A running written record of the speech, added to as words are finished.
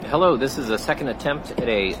Hello, this is a second attempt at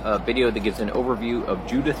a video that gives an overview of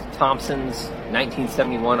Judith Thomson's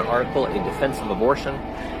 1971 article, A Defense of Abortion.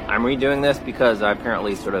 I'm redoing this because I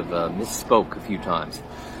apparently sort of misspoke a few times.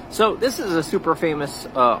 So this is a super famous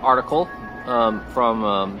article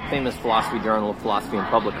from famous philosophy journal, Philosophy and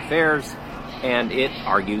Public Affairs, and it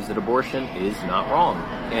argues that abortion is not wrong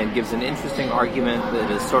and gives an interesting argument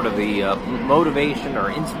that is sort of the motivation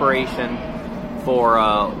or inspiration for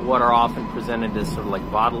what are often presented as sort of like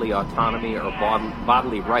bodily autonomy or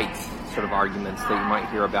bodily rights sort of arguments that you might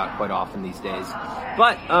hear about quite often these days.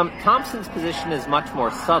 But Thomson's position is much more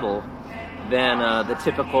subtle than the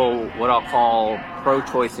typical, what I'll call,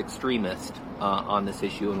 pro-choice extremist on this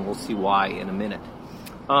issue, and we'll see why in a minute.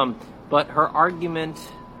 But her argument,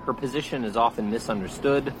 her position is often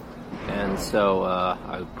misunderstood, and so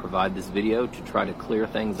I provide this video to try to clear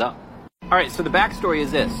things up. All right, so the backstory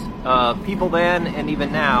is this. People then, and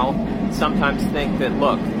even now, sometimes think that,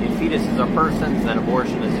 look, if fetuses are persons, then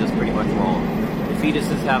abortion is just pretty much wrong. If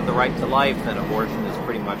fetuses have the right to life, then abortion is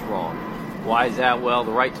pretty much wrong. Why is that? Well,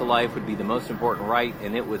 the right to life would be the most important right,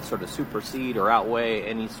 and it would sort of supersede or outweigh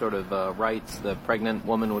any sort of rights the pregnant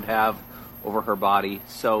woman would have over her body.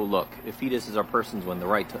 So, look, if fetuses are persons with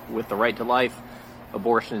the right to life,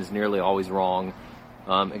 abortion is nearly always wrong.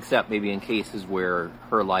 Except maybe in cases where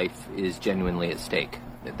her life is genuinely at stake.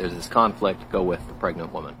 If there's this conflict, go with the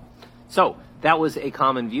pregnant woman. So that was a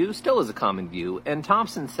common view, still is a common view, and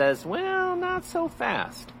Thomson says, well, not so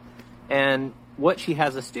fast. And what she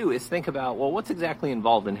has us do is think about, well, what's exactly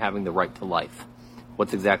involved in having the right to life?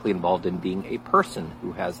 What's exactly involved in being a person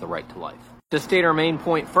who has the right to life? To state our main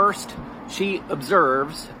point first, she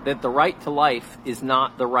observes that the right to life is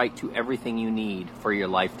not the right to everything you need for your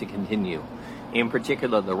life to continue. In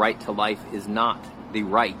particular, the right to life is not the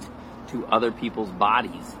right to other people's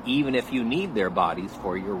bodies, even if you need their bodies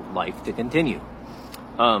for your life to continue.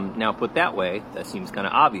 Now, put that way, that seems kind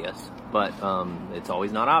of obvious, but it's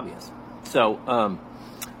always not obvious. So,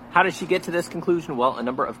 how does she get to this conclusion? Well, a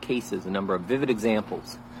number of cases, a number of vivid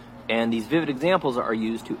examples. And these vivid examples are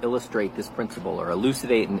used to illustrate this principle, or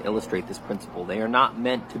elucidate and illustrate this principle. They are not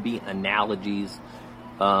meant to be analogies.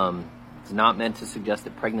 It's not meant to suggest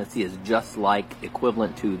that pregnancy is just like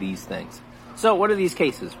equivalent to these things. So what are these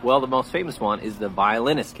cases? Well, the most famous one is the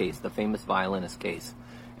violinist case, the famous violinist case.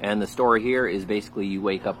 And the story here is basically you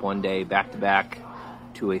wake up one day back to back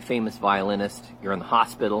to a famous violinist. You're in the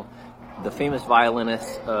hospital. The famous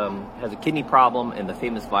violinist has a kidney problem, and the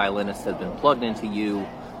famous violinist has been plugged into you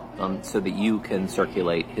so that you can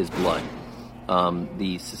circulate his blood.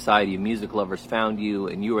 The Society of Music Lovers found you,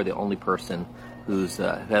 and you are the only person who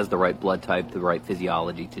has the right blood type, the right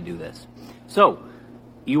physiology to do this. So,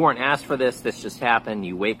 you weren't asked for this, this just happened,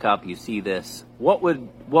 you wake up, you see this. What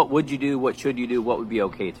would you do, what should you do, what would be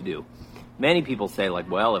okay to do? Many people say, like,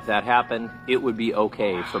 well, if that happened, it would be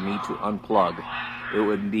okay for me to unplug. It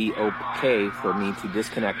would be okay for me to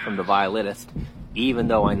disconnect from the violinist, even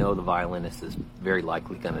though I know the violinist is very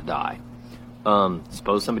likely going to die.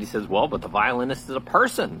 Suppose somebody says, well, but the violinist is a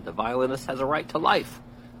person. The violinist has a right to life.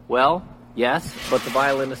 Well, yes, but the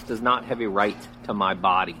violinist does not have a right to my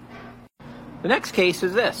body. The next case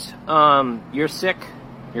is this. You're sick,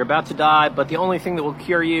 you're about to die, but the only thing that will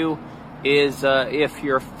cure you is if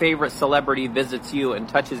your favorite celebrity visits you and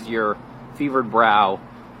touches your fevered brow,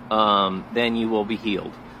 then you will be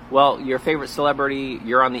healed. Well, your favorite celebrity,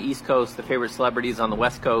 you're on the East Coast, the favorite celebrity is on the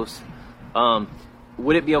West Coast.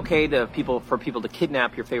 Would it be okay for people to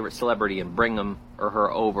kidnap your favorite celebrity and bring him or her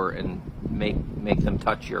over and make them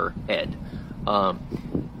touch your head?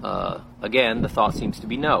 Again, the thought seems to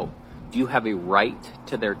be no. Do you have a right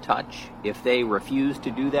to their touch? If they refuse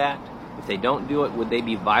to do that, if they don't do it, would they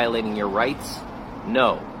be violating your rights?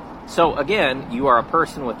 No. So again, you are a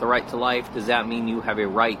person with the right to life. Does that mean you have a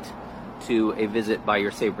right to a visit by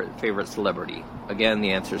your favorite celebrity? Again,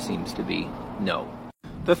 the answer seems to be no.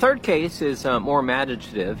 The third case is more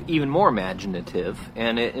imaginative, even more imaginative,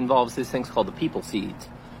 and it involves these things called the people seeds.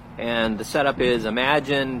 And the setup is,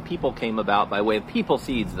 imagine people came about by way of people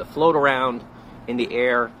seeds that float around in the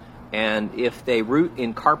air, and if they root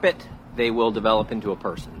in carpet, they will develop into a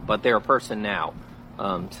person. But they're a person now,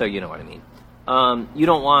 so you know what I mean. You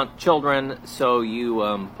don't want children, so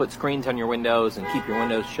you put screens on your windows and keep your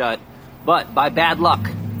windows shut. But by bad luck,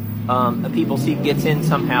 a people seed gets in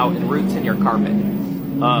somehow and roots in your carpet.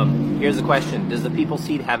 Here's the question. Does the people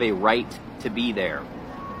seed have a right to be there?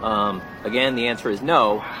 Again, the answer is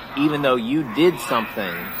no, even though you did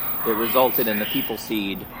something that resulted in the people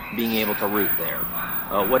seed being able to root there.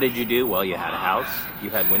 What did you do? Well, you had a house, you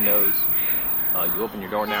had windows, you opened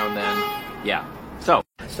your door now and then. Yeah.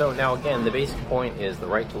 So now again, the basic point is the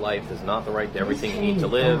right to life is not the right to everything you need to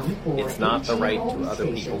live. It's not the right to other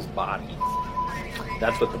people's bodies.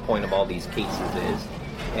 That's what the point of all these cases is.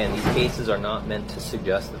 And these cases are not meant to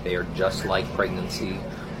suggest that they are just like pregnancy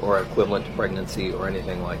or equivalent to pregnancy or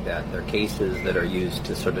anything like that. They're cases that are used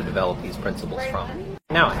to sort of develop these principles from.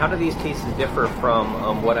 Now, how do these cases differ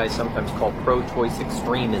from what I sometimes call pro-choice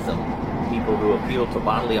extremism? People who appeal to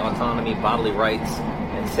bodily autonomy, bodily rights,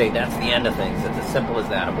 and say that's the end of things. It's as simple as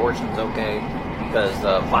that. Abortion's okay because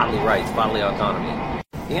bodily rights, bodily autonomy.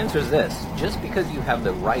 The answer is this. Just because you have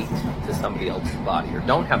the right to somebody else's body or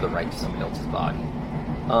don't have the right to somebody else's body,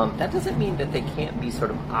 that doesn't mean that they can't be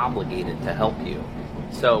sort of obligated to help you.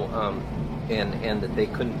 So, and that they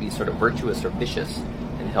couldn't be sort of virtuous or vicious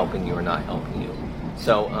in helping you or not helping you.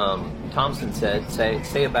 So, Thompson said,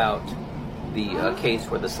 say about the case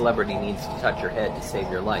where the celebrity needs to touch your head to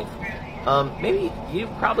save your life. Maybe you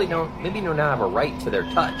don't have a right to their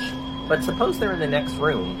touch, but suppose they're in the next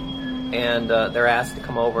room and they're asked to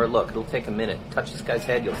come over. Look, it'll take a minute. Touch this guy's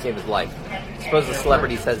head, you'll save his life. Suppose the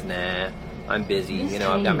celebrity says, nah, I'm busy,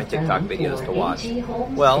 I've got my TikTok videos to watch.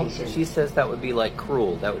 Well, she says that would be like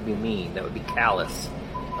cruel, that would be mean, that would be callous.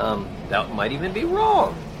 That might even be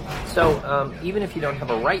wrong. So even if you don't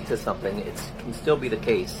have a right to something, it can still be the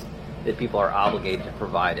case that people are obligated to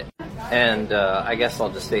provide it. And I guess I'll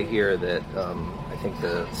just say here that I think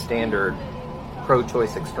the standard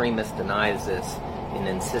pro-choice extremist denies this in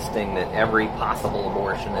insisting that every possible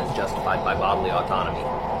abortion is justified by bodily autonomy.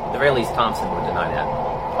 At the very least, Thompson would deny that.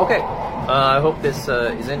 Okay, I hope this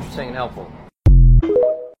is interesting and helpful.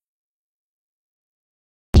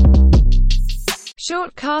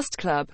 Short Cast Club